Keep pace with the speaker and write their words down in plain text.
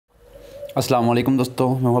अस्सलाम वालेकुम दोस्तों,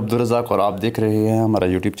 मैं हूं अब्दुल रज़ाक और आप देख रहे हैं हमारा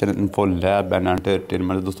YouTube channel info lab and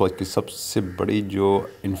entertainment. दोस्तों, आज की सबसे बड़ी जो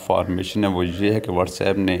इन्फॉर्मेशन है वो ये है कि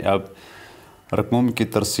व्हाट्सएप ने अब रकूम की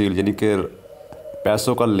तरसील यानी कि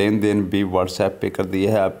पैसों का लेन देन भी व्हाट्सएप पे कर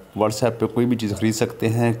दिया है। आप व्हाट्सएप पे कोई भी चीज़ ख़रीद सकते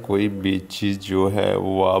हैं, कोई भी चीज़ जो है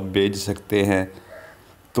वो आप बेच सकते हैं।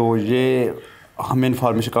 तो ये हमें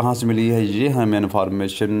इन्फॉर्मेशन कहाँ से मिली है? ये हमें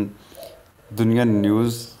इन्फॉर्मेशन दुनिया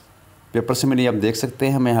न्यूज़ पेपर से मिली। आप देख सकते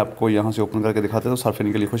हैं, मैं आपको यहाँ से ओपन करके दिखाता हूँ। तो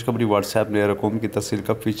सार्फिन के लिए खुशखबरी, व्हाट्सएप ने रकूम की तफसील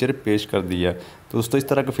का फ़ीचर पेश कर दिया। तो दोस्तों, इस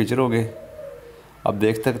तरह के फ़ीचर हो गए, आप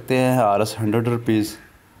देख सकते हैं। ₹100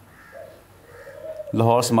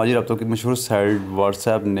 लाहौर समाजी रब्तों की मशहूर साइट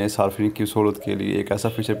व्हाट्सएप ने सार्फिन की सहूलत के लिए एक ऐसा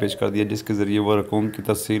फ़ीचर पेश कर दिया जिसके ज़रिए वो रकूम की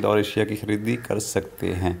तफसील और एशिया की खरीदी कर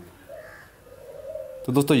सकते हैं।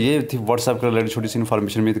 तो दोस्तों, ये थी व्हाट्सएप के रिलेटेड छोटी सी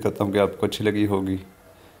इन्फॉर्मेशन। उम्मीद करता हूँ कि आपको अच्छी लगी होगी।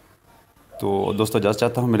 तो दोस्तों, इजाज़त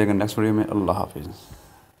चाहता हूँ, मिलेंगे नेक्स्ट वीडियो में। अल्लाह हाफिज़।